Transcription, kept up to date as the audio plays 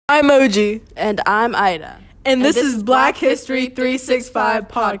I'm Oji. And I'm Ida. And this is Black History 365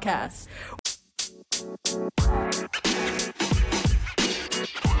 Podcast.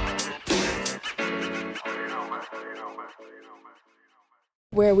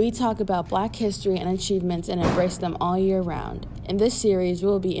 Where we talk about Black history and achievements and embrace them all year round. In this series, we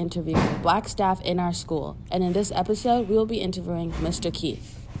will be interviewing Black staff in our school. And in this episode, we will be interviewing Mr.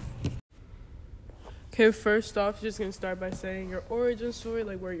 Keith. Okay, first off, you're just going to start by saying your origin story,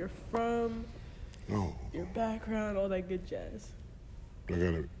 like where you're from, your background, all that good jazz. I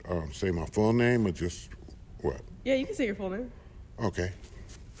gotta say my full name or just what? Yeah, you can say your full name. Okay.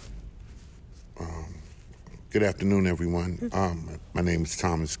 Good afternoon, everyone. My name is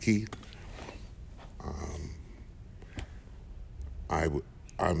Thomas Keith.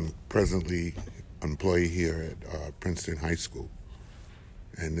 I'm presently an employee here at Princeton High School.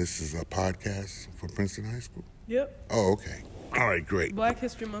 And this is a podcast for Princeton High School? Yep. Oh, okay. All right, great. Black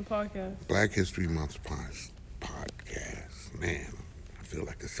History Month podcast. Black History Month podcast. Man, I feel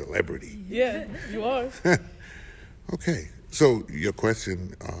like a celebrity. Yeah, you are. Okay, so your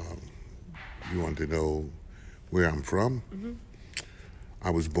question, you want to know where I'm from? Mm-hmm. I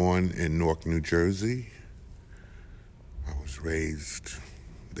was born in Newark, New Jersey. I was raised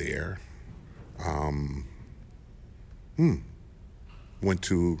there. Went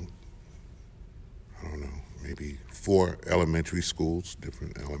to, I don't know, maybe 4 elementary schools,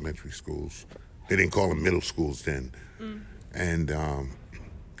 different elementary schools. They didn't call them middle schools then. And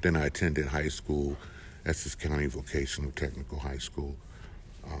then I attended high school, Essex County Vocational Technical High School.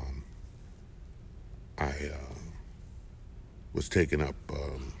 I was taking up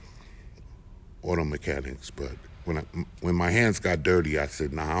auto mechanics, but when my hands got dirty, I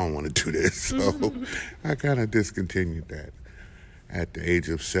said, I don't want to do this. So I kind of discontinued that. At the age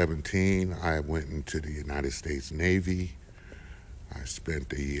of 17, I went into the United States Navy. I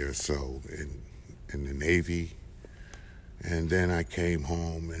spent a year or so in the Navy. And then I came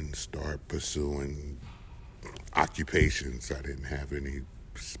home and started pursuing occupations. I didn't have any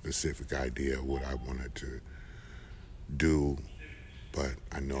specific idea what I wanted to do, but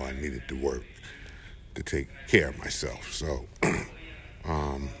I know I needed to work to take care of myself. So I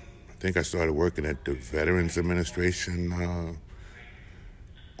think I started working at the Veterans Administration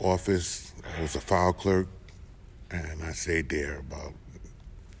office. I was a file clerk, and I stayed there about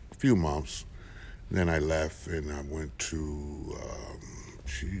a few months. Then I left, and I went to,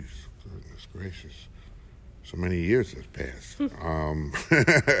 goodness gracious, so many years have passed.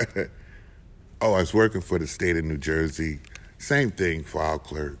 I was working for the state of New Jersey, same thing, file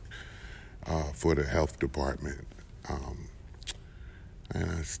clerk for the health department.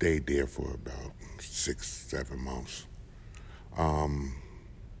 And I stayed there for about 6-7 months.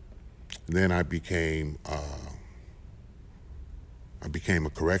 Then I became a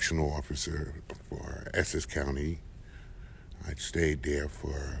correctional officer for Essex County. I stayed there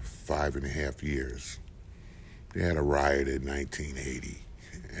for 5.5 years. They had a riot in 1980,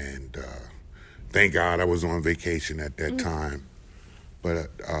 and thank God I was on vacation at that time.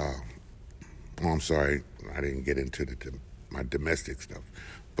 But I'm sorry, I didn't get into my domestic stuff.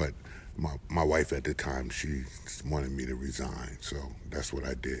 But my wife at the time, she wanted me to resign, so that's what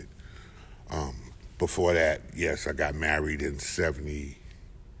I did. Before that, yes, I got married in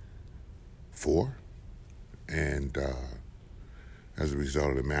 1974, and as a result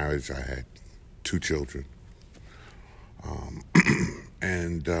of the marriage, I had 2 children.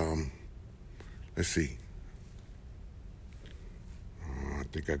 Let's see. I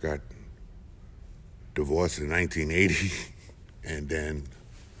think I got divorced in 1980, and then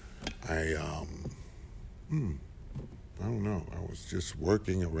I don't know. I was just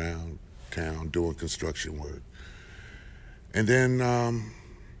working around town doing construction work. And then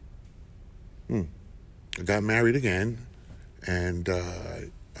I got married again, and I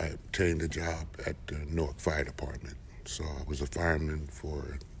obtained a job at the Newark Fire Department. So I was a fireman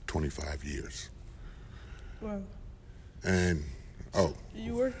for 25 years. Wow. And,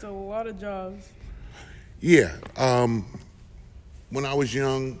 you worked a lot of jobs. Yeah. When I was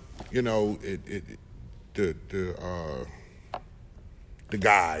young, you know, the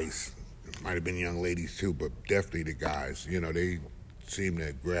guys, might have been young ladies too, but definitely the guys, you know, they seemed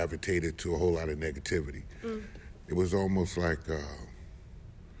to gravitated to a whole lot of negativity. It was almost like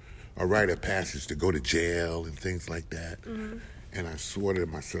a rite of passage to go to jail and things like that. And I swore to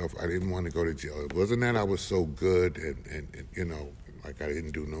myself I didn't want to go to jail. It wasn't that I was so good and you know, like I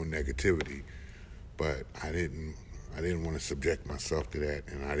didn't do no negativity, but I didn't want to subject myself to that,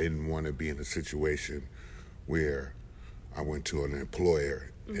 and I didn't want to be in a situation where I went to an employer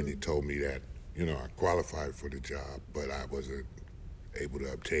and he told me that, you know, I qualified for the job, but I wasn't able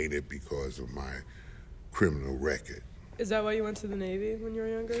to obtain it because of my criminal record. Is that why you went to the Navy when you were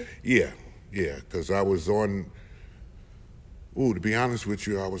younger? Yeah, because I was on. To be honest with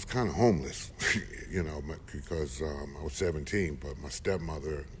you, I was kind of homeless, because I was 17. But my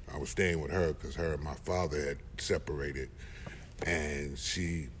stepmother, I was staying with her because her and my father had separated, and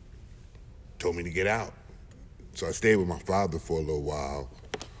she told me to get out. So I stayed with my father for a little while,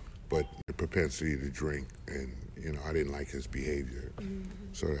 but the propensity to drink, and I didn't like his behavior.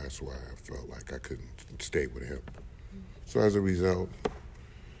 Mm-hmm. So that's why I felt like I couldn't stay with him. Mm-hmm. So as a result,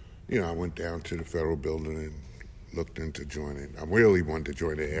 I went down to the federal building and looked into joining. I really wanted to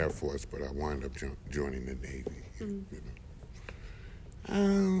join the Air Force, but I wound up joining the Navy.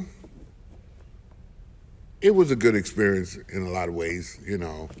 Mm-hmm. It was a good experience in a lot of ways,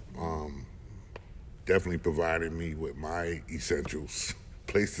 definitely provided me with my essentials,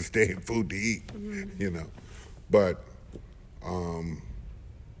 place to stay and food to eat, mm-hmm. But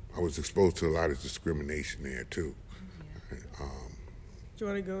I was exposed to a lot of discrimination there too. Do you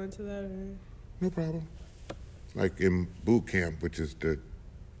want to go into that? Or? No problem. Like in boot camp, which is the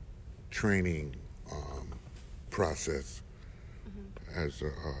training process as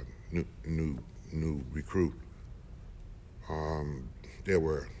a new recruit, there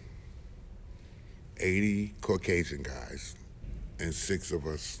were 80 Caucasian guys and 6 of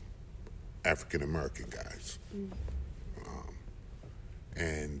us African American guys.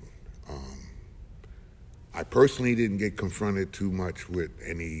 I personally didn't get confronted too much with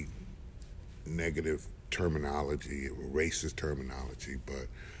any negative terminology or racist terminology, but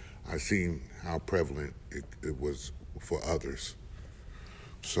I seen how prevalent it was for others.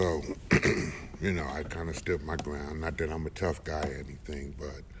 So, I kind of stood my ground. Not that I'm a tough guy or anything,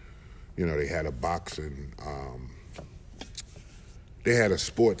 but, they had a boxing, they had a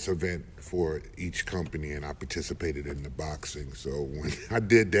sports event for each company, and I participated in the boxing. So when I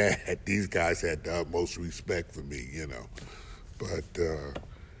did that, these guys had the utmost respect for me, But,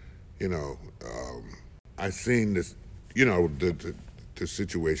 I seen this, the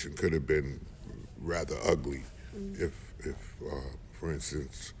situation could have been rather ugly if for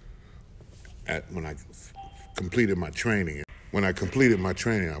instance, when I completed my training. When I completed my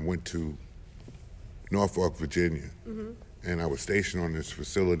training, I went to Norfolk, Virginia, mm-hmm. and I was stationed on this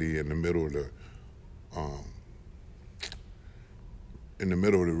facility in the middle of the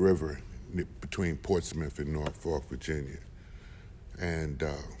river between Portsmouth and Norfolk, Virginia. And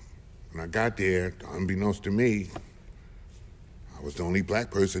when I got there, unbeknownst to me, I was the only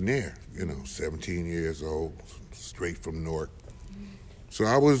black person there. 17 years old, straight from Newark. So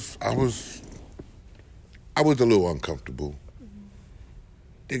I was a little uncomfortable. Mm-hmm.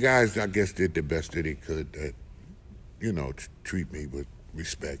 The guys, I guess, did the best that they could, treat me with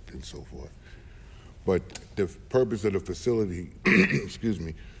respect and so forth. But the purpose of the facility, excuse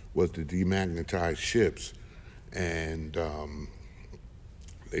me, was to demagnetize ships. And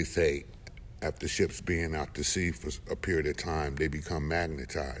they say after ships being out to sea for a period of time, they become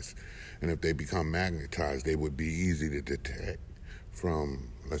magnetized. And if they become magnetized, they would be easy to detect from,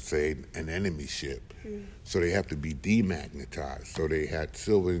 let's say, an enemy ship. Mm. So they have to be demagnetized. So they had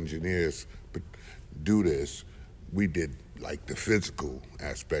civil engineers do this. We did like the physical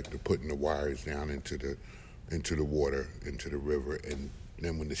aspect of putting the wires down into the water, into the river, and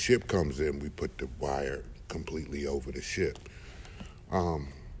then when the ship comes in, we put the wire completely over the ship.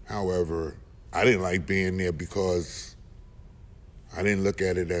 However, I didn't like being there because I didn't look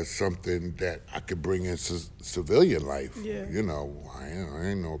at it as something that I could bring in civilian life. Yeah. I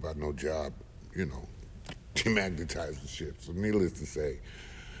ain't know about no job, demagnetizing ships. So needless to say,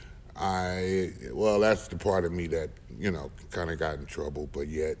 that's the part of me that, kind of got in trouble, but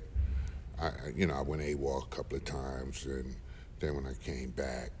yet, I went AWOL a couple of times, and then when I came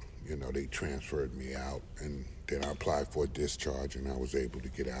back, they transferred me out, and then I applied for a discharge, and I was able to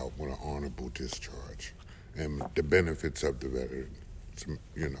get out with an honorable discharge. And the benefits of the veteran,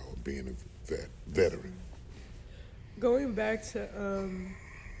 being a veteran. Going back to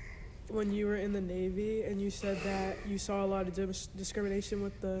when you were in the Navy and you said that you saw a lot of discrimination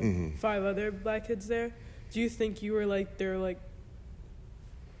with the mm-hmm. 5 other black kids there, do you think you were their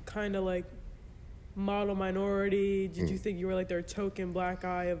kind of model minority? Did you think you were their token black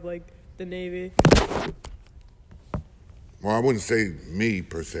eye of the Navy? Well, I wouldn't say me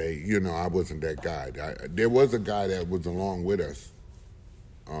per se. I wasn't that guy. There was a guy that was along with us.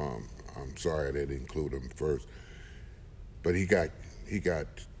 I'm sorry I didn't include him first, but he got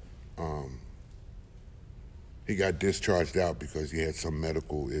discharged out because he had some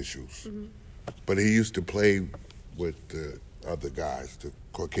medical issues. Mm-hmm. But he used to play with the other guys, the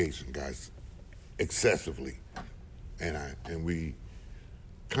Caucasian guys, excessively, and we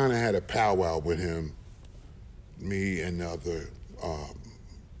kind of had a powwow with him, me and the other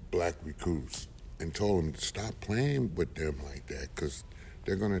black recruits, and told him to stop playing with them like that, because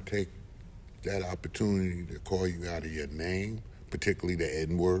they're going to take that opportunity to call you out of your name, particularly the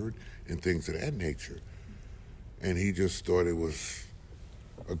N-word and things of that nature. And he just thought it was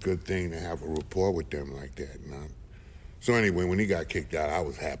a good thing to have a rapport with them like that. So anyway, when he got kicked out, I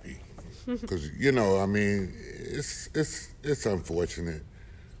was happy. Because, you know, I mean, it's unfortunate.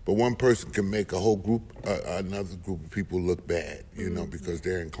 But one person can make a whole group, another group of people look bad, you know, because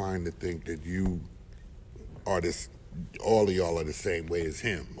they're inclined to think that you are this, all of y'all are the same way as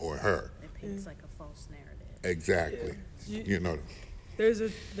him or her. It paints like a false narrative. Exactly. Yeah. You know. There's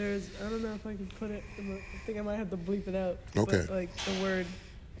I don't know if I can put it, I think I might have to bleep it out. Okay. But, like, the word,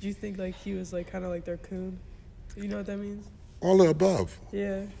 do you think, like, he was, like, kind of like their coon? Do you know what that means? All the above.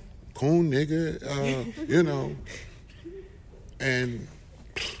 Yeah. Coon, nigga, you know, and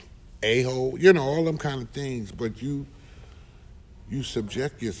a-hole, you know, all them kind of things. But you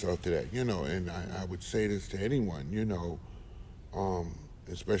subject yourself to that, you know, and I would say this to anyone, you know,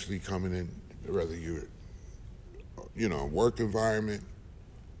 especially coming in, whether you're, you know, work environment,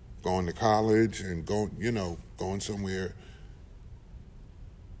 going to college and going somewhere,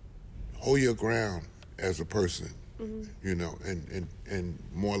 hold your ground as a person, you know, and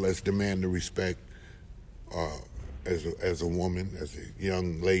more or less demand the respect as a woman, as a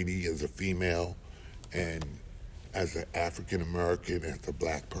young lady, as a female, and as an African American, as a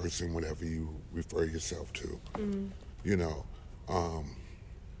black person, whatever you refer yourself to. You know,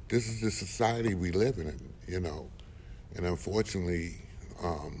 this is the society we live in, you know, and unfortunately,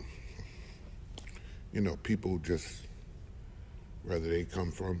 you know, people just, whether they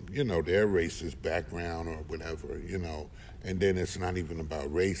come from, you know, their racist background or whatever, you know, and then it's not even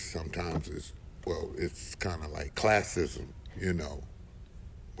about race. Sometimes it's kind of like classism, you know.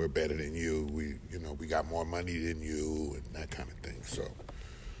 We're better than you. We got more money than you, and that kind of thing. So,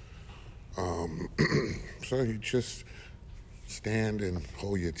 so you just stand and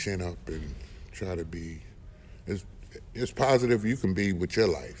hold your chin up and try to be as positive you can be with your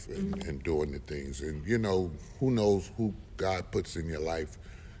life and doing the things. And, you know, who knows who God puts in your life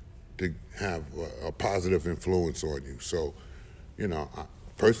to have a positive influence on you. So, you know,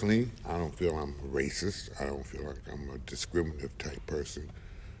 personally, I don't feel I'm racist. I don't feel like I'm a discriminative type person.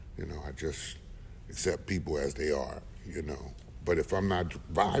 You know, I just accept people as they are, you know. But if I'm not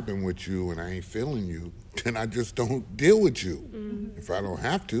vibing with you and I ain't feeling you, then I just don't deal with you. If I don't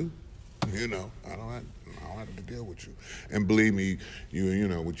have to, you know, I don't have to deal with you. And believe me, you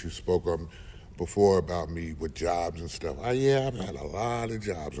know, what you spoke of before about me with jobs and stuff. I've had a lot of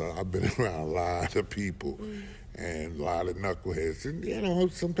jobs. I've been around a lot of people and a lot of knuckleheads. And, you know,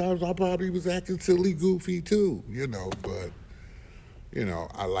 sometimes I probably was acting silly, goofy too, you know, but, you know,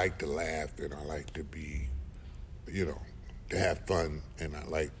 I like to laugh and I like to be, you know, to have fun, and I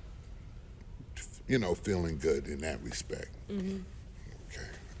like, you know, feeling good in that respect. Okay.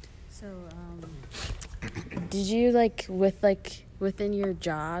 So, did you, within your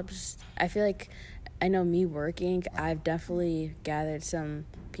jobs, I feel like, I know me working, I've definitely gathered some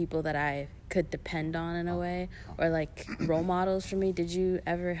people that I could depend on in a way, or, like, role models for me. Did you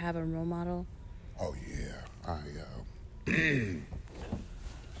ever have a role model? Oh, yeah.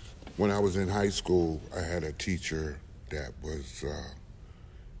 When I was in high school, I had a teacher that was,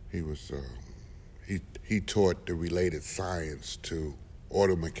 he taught the related science to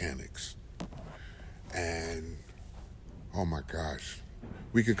auto mechanics. And, oh my gosh,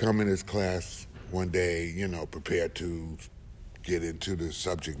 we could come in his class one day, you know, prepared to get into the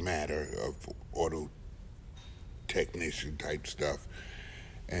subject matter of auto technician type stuff.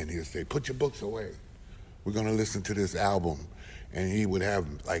 And he'd say, put your books away. We're gonna listen to this album. And he would have,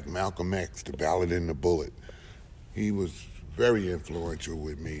 like, Malcolm X, The Ballad in the Bullet. He was very influential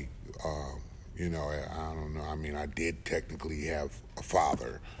with me. You know, I don't know. I mean, I did technically have a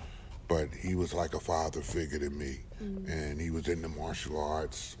father, but he was like a father figure to me. And he was in the martial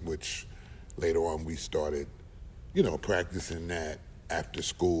arts, which later on we started, you know, practicing that after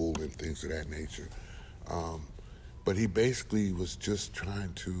school and things of that nature. But he basically was just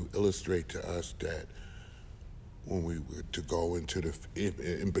trying to illustrate to us that when we were to go into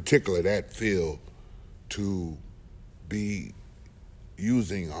in particular that field, to be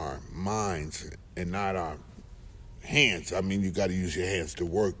using our minds and not our hands. I mean, you got to use your hands to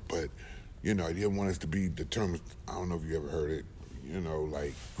work, but, you know, he didn't want us to be determined. I don't know if you ever heard it, you know,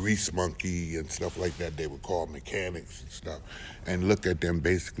 like grease monkey and stuff like that. They were called mechanics and stuff, and look at them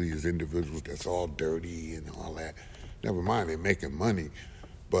basically as individuals that's all dirty and all that. Never mind, they're making money,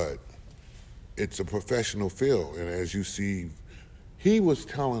 but it's a professional field, and as you see he was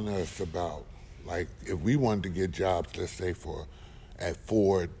telling us about, like, if we wanted to get jobs, let's say at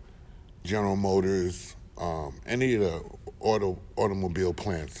Ford, General Motors, any of the automobile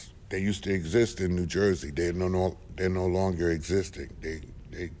plants, they used to exist in New Jersey. They're no longer existing. They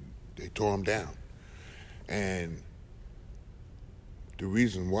tore them down, and the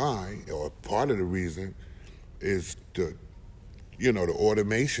reason why, or part of the reason, is the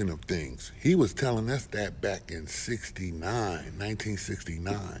automation of things. He was telling us that back in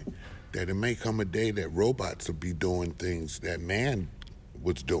 1969, that it may come a day that robots will be doing things that man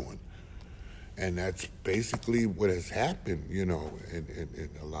was doing. And that's basically what has happened, in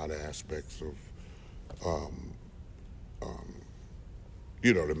a lot of aspects of,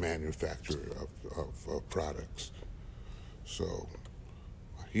 the manufacture of products. So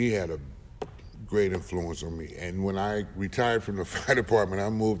he had a great influence on me. And when I retired from the fire department, I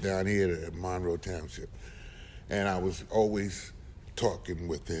moved down here to Monroe Township. And I was always talking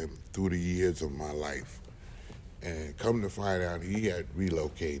with him through the years of my life. And come to find out, he had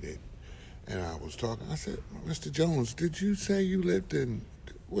relocated. And I was talking, I said, Mr. Jones, did you say you lived in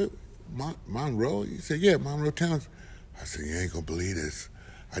Monroe? He said, yeah, Monroe Township. I said, you ain't gonna believe this.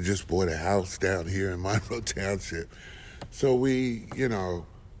 I just bought a house down here in Monroe Township. So we,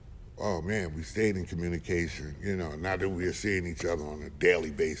 oh man, we stayed in communication, not that we were seeing each other on a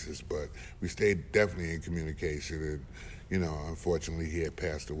daily basis, but we stayed definitely in communication. And, unfortunately he had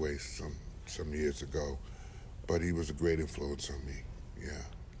passed away some years ago, but he was a great influence on me, yeah.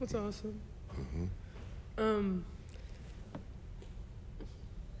 That's awesome. Mm-hmm.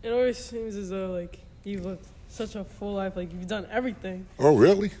 It always seems as though, like, you've lived such a full life, like, you've done everything. Oh,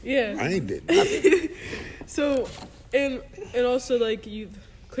 really? Yeah. I ain't did nothing. So, and also, like, you've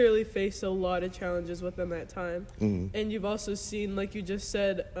clearly faced a lot of challenges within that time. Mm-hmm. And you've also seen, like you just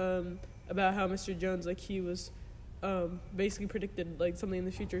said, about how Mr. Jones, like, he was basically predicted, like, something in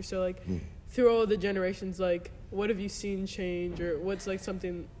the future. So, like, through all the generations, like, what have you seen change, or what's, like,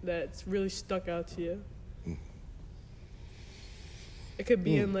 something that's really stuck out to you? It could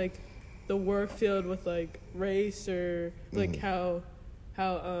be in, like, the work field with, like, race, or, like, how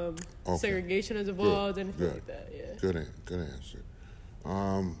segregation has evolved, anything like that, yeah. Good answer.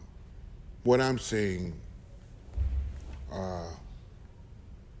 What I'm saying,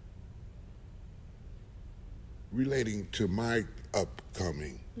 relating to my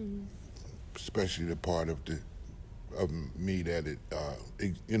upcoming, especially the part of me that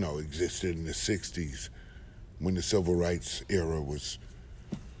existed in the 60s, when the civil rights era was,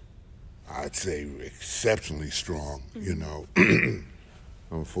 I'd say, exceptionally strong,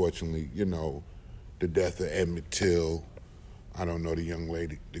 Unfortunately, the death of Emmett Till, I don't know the young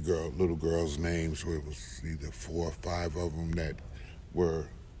lady, little girls' names, where it was either 4 or 5 of them that were,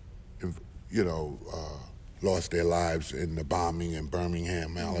 lost their lives in the bombing in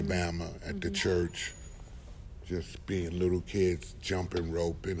Birmingham, Alabama, at the church, just being little kids, jumping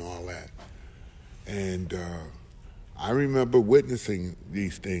rope and all that. And I remember witnessing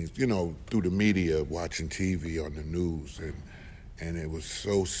these things, through the media, watching TV on the news, and it was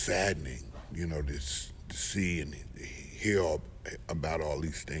so saddening, to see and hear about all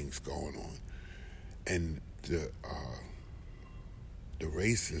these things going on. And the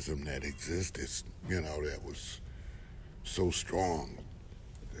racism that existed, that was so strong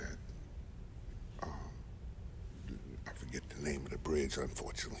that I forget the name of the bridge,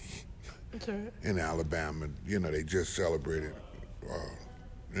 unfortunately. That's all right. In Alabama, they just celebrated,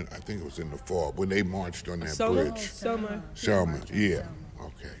 I think it was in the fall, when they marched on that bridge. Selma, yeah.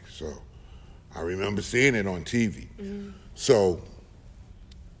 Okay, so I remember seeing it on TV. So,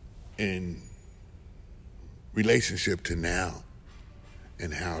 in relationship to now,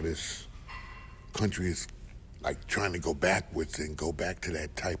 and how this country is like trying to go backwards and go back to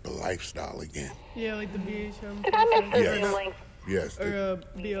that type of lifestyle again. Yeah, like the BHM protest. Yes. Or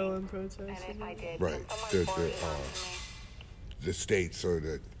BLM protest. Right. The states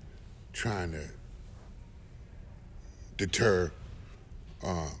are trying to deter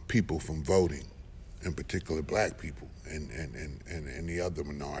people from voting, in particular black people and the other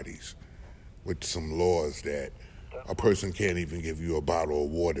minorities, with some laws that a person can't even give you a bottle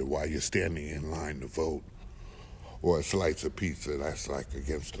of water while you're standing in line to vote, or a slice of pizza. That's like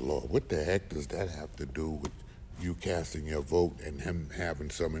against the law. What the heck does that have to do with you casting your vote and him having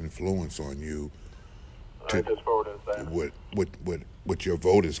some influence on you to what your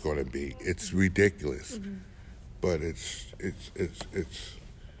vote is going to be? It's ridiculous, but it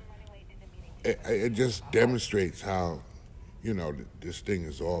just demonstrates how this thing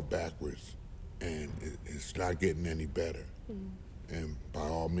is all backwards, and it's not getting any better. And by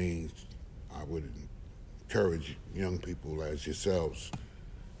all means, I would encourage young people as yourselves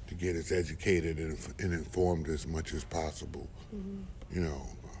to get as educated and informed as much as possible. You know.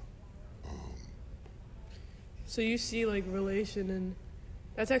 So you see like relation, and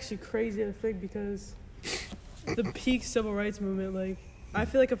that's actually crazy to think, because the peak civil rights movement, like I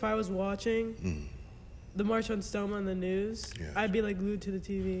feel like if I was watching the March on Selma on the news, I'd be like glued to the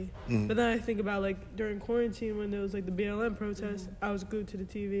TV. But then I think about like during quarantine when there was like the BLM protests, I was glued to the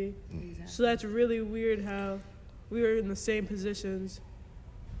TV. Exactly. So that's really weird how we were in the same positions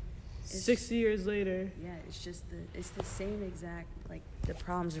 60 years later. Yeah, it's the same exact, like, the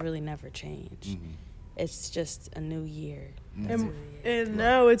problems really never change. It's just a new year. That's really it. And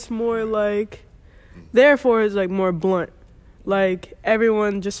now it's more like, therefore it's like more blunt. Like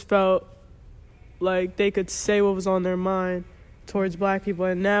everyone just felt like they could say what was on their mind towards black people,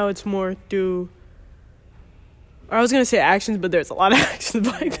 and now it's more through, I was gonna say actions, but there's a lot of actions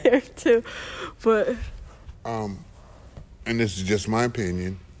back there too. But and this is just my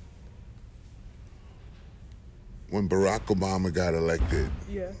opinion. When Barack Obama got elected,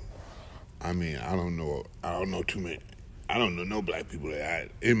 I mean, I don't know too many. I don't know no black people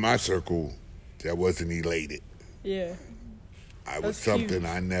in my circle that wasn't elated. Yeah. I was something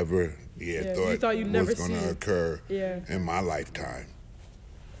I never thought was going to occur in my lifetime.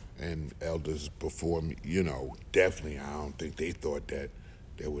 And elders before me, you know, definitely I don't think they thought that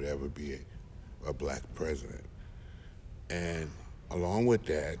there would ever be a black president. And along with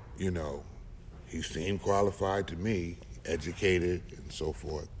that, you know, he seemed qualified to me, educated and so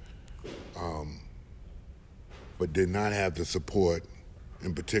forth, but did not have the support,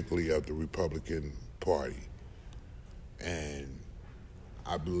 and particularly of the Republican Party. And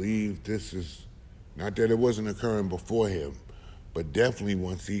I believe this is, not that it wasn't occurring before him, but definitely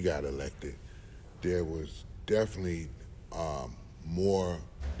once he got elected, there was definitely more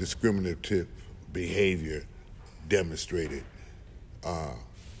discriminative behavior demonstrated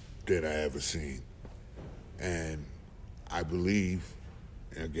than I ever seen. And I believe,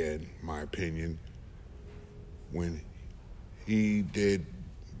 again, my opinion, when he did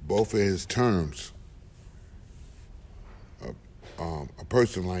both of his terms, a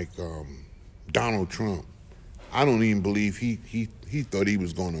person like Donald Trump, I don't even believe he thought he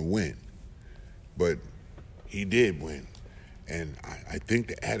was going to win, but he did win. And I think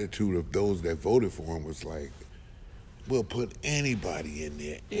the attitude of those that voted for him was like, we'll put anybody in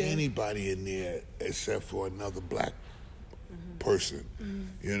there except for another black person,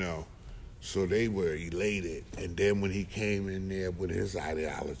 you know. So they were elated. And then when he came in there with his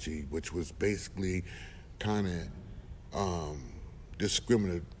ideology, which was basically kind of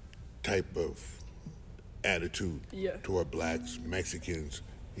discriminative type of attitude toward blacks, Mexicans,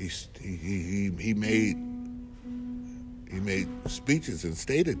 he made speeches and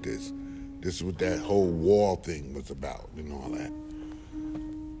stated this. This is what that whole wall thing was about and all that.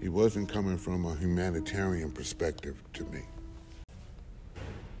 He wasn't coming from a humanitarian perspective to me.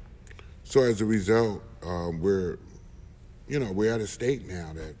 So as a result, we're at a state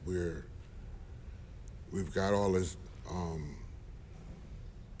now that we've got all this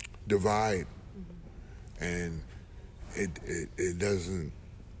divide, and it doesn't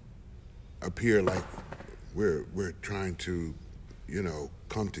appear like we're trying to, you know,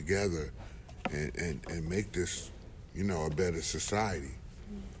 come together and make this, you know, a better society.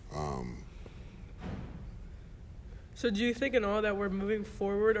 So do you think in all that we're moving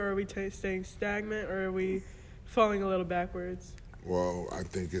forward, or are we staying stagnant, or are we falling a little backwards? Well, I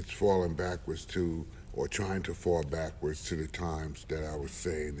think it's falling backwards to, or trying to fall backwards to the times that I was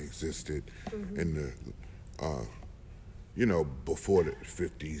saying existed in the, you know, before the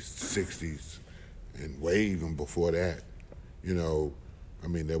 50s, 60s, and way even before that. You know, I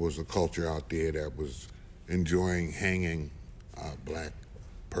mean, there was a culture out there that was enjoying hanging a black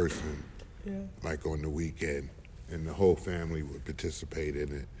person, like on the weekend, and the whole family would participate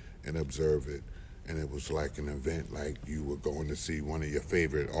in it and observe it. And it was like an event, like you were going to see one of your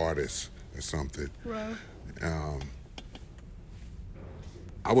favorite artists or something. Right.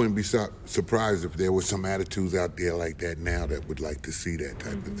 I wouldn't be surprised if there were some attitudes out there like that now that would like to see that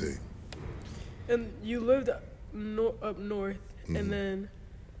type of thing. And you lived up north, and then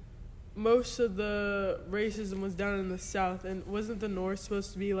most of the racism was down in the South. And wasn't the North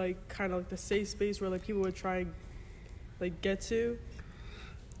supposed to be like kind of like the safe space where like people would try and like get to?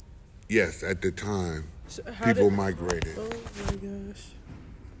 Yes, at the time, people migrated. Oh my gosh.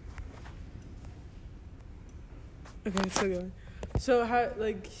 Okay, still going. So how,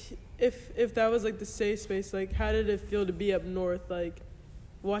 like, if that was like the safe space, like how did it feel to be up north, like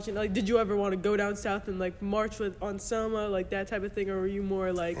watching? Like, did you ever want to go down south and like march on Selma, like that type of thing, or were you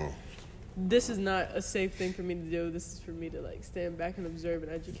more like this is not a safe thing for me to do. This is for me to like stand back and observe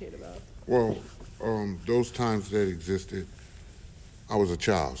and educate about. Well, those times that existed, I was a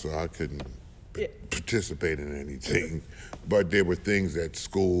child, so I couldn't participate in anything. But there were things at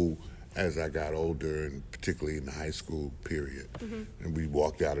school as I got older, and particularly in the high school period. And we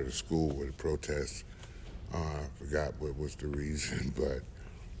walked out of the school with a protest. I forgot what was the reason, but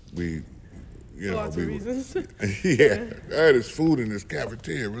we, Lots of reasons. yeah, this food in this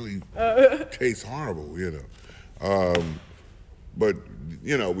cafeteria really tastes horrible, but,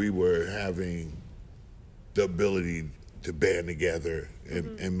 we were having the ability to band together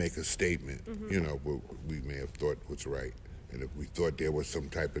and make a statement, what we may have thought was right. And if we thought there was some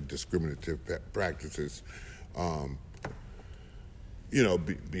type of discriminative practices,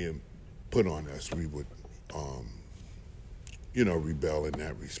 being put on us, we would, rebel in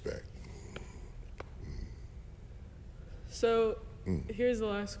that respect. So, here's the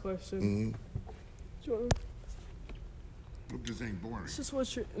last question. This ain't boring. It's just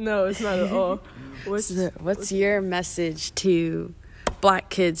no, it's not at all. What's your message to Black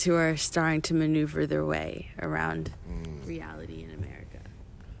kids who are starting to maneuver their way around reality in America?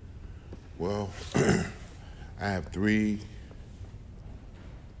 Well, I have 3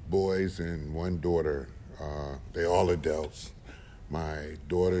 boys and 1 daughter. They're all adults. My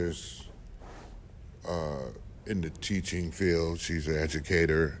daughter's in the teaching field. She's an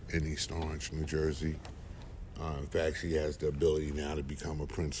educator in East Orange, New Jersey. In fact, she has the ability now to become a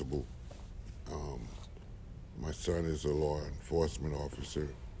principal. My son is a law enforcement officer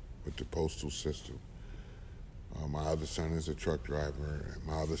with the postal system. My other son is a truck driver. And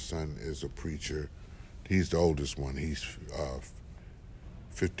my other son is a preacher. He's the oldest one. He's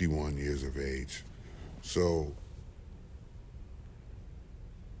 51 years of age. So,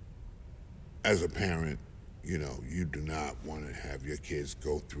 as a parent, you do not want to have your kids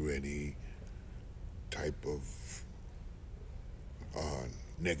go through any type of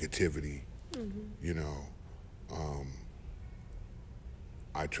negativity,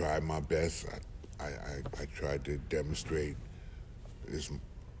 I tried my best. I tried to demonstrate as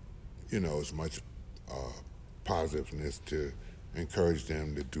much positiveness to encourage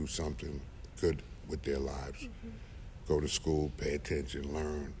them to do something good with their lives. Go to school, pay attention,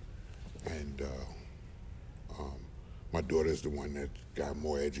 learn, and my daughter's the one that got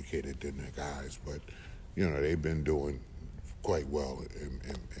more educated than the guys, but they've been doing quite well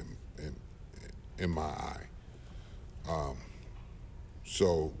in my eye.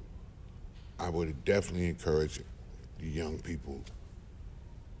 So I would definitely encourage the young people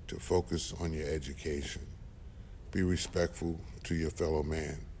to focus on your education, be respectful to your fellow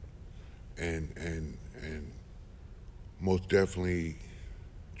man, and most definitely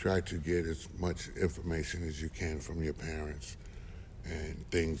try to get as much information as you can from your parents and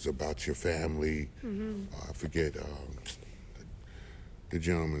things about your family. I forget the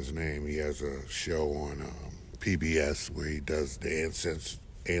gentleman's name. He has a show on PBS where he does the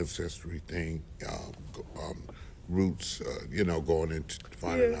ancestry thing, roots, going into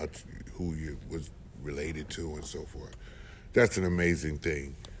finding out who you was related to and so forth. That's an amazing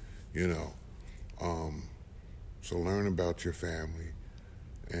thing, So learn about your family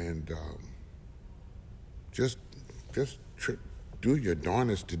and just do your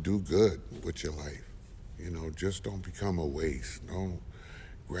darnest to do good with your life. Just don't become a waste. Don't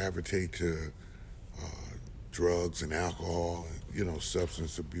gravitate to drugs and alcohol, and,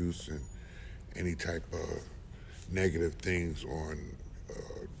 substance abuse and any type of negative things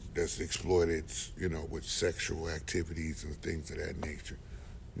that's exploited, with sexual activities and things of that nature.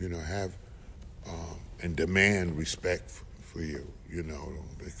 Have and demand respect for you.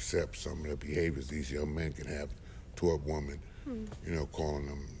 Don't accept some of the behaviors these young men can have toward women. Calling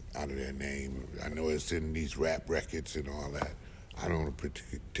them out of their name. I know it's in these rap records and all that. I don't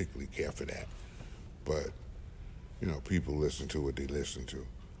particularly care for that. But, people listen to what they listen to.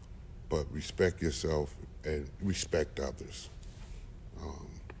 But respect yourself and respect others.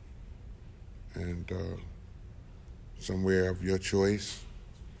 Somewhere of your choice,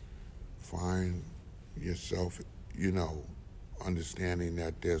 find yourself, understanding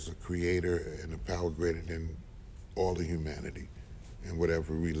that there's a creator and a power greater than all of humanity, and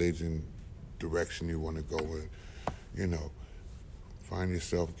whatever religion direction you want to go in, find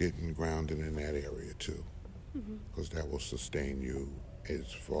yourself getting grounded in that area too, because that will sustain you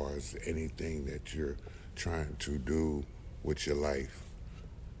as far as anything that you're trying to do with your life.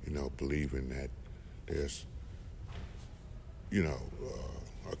 Believing that there's,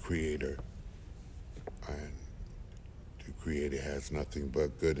 a creator, and the creator has nothing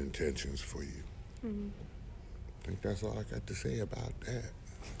but good intentions for you. I think that's all I got to say about that.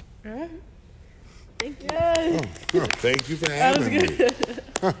 All right. Thank you. Yes. Thank you for That was having me. good.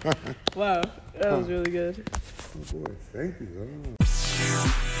 Wow, that was really good. Oh, boy, thank you.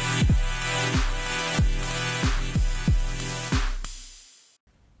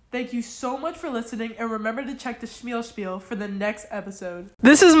 Thank you so much for listening, and remember to check the Schmeal Spiel for the next episode.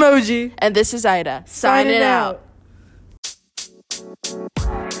 This is Moji. And this is Ida. Signing out.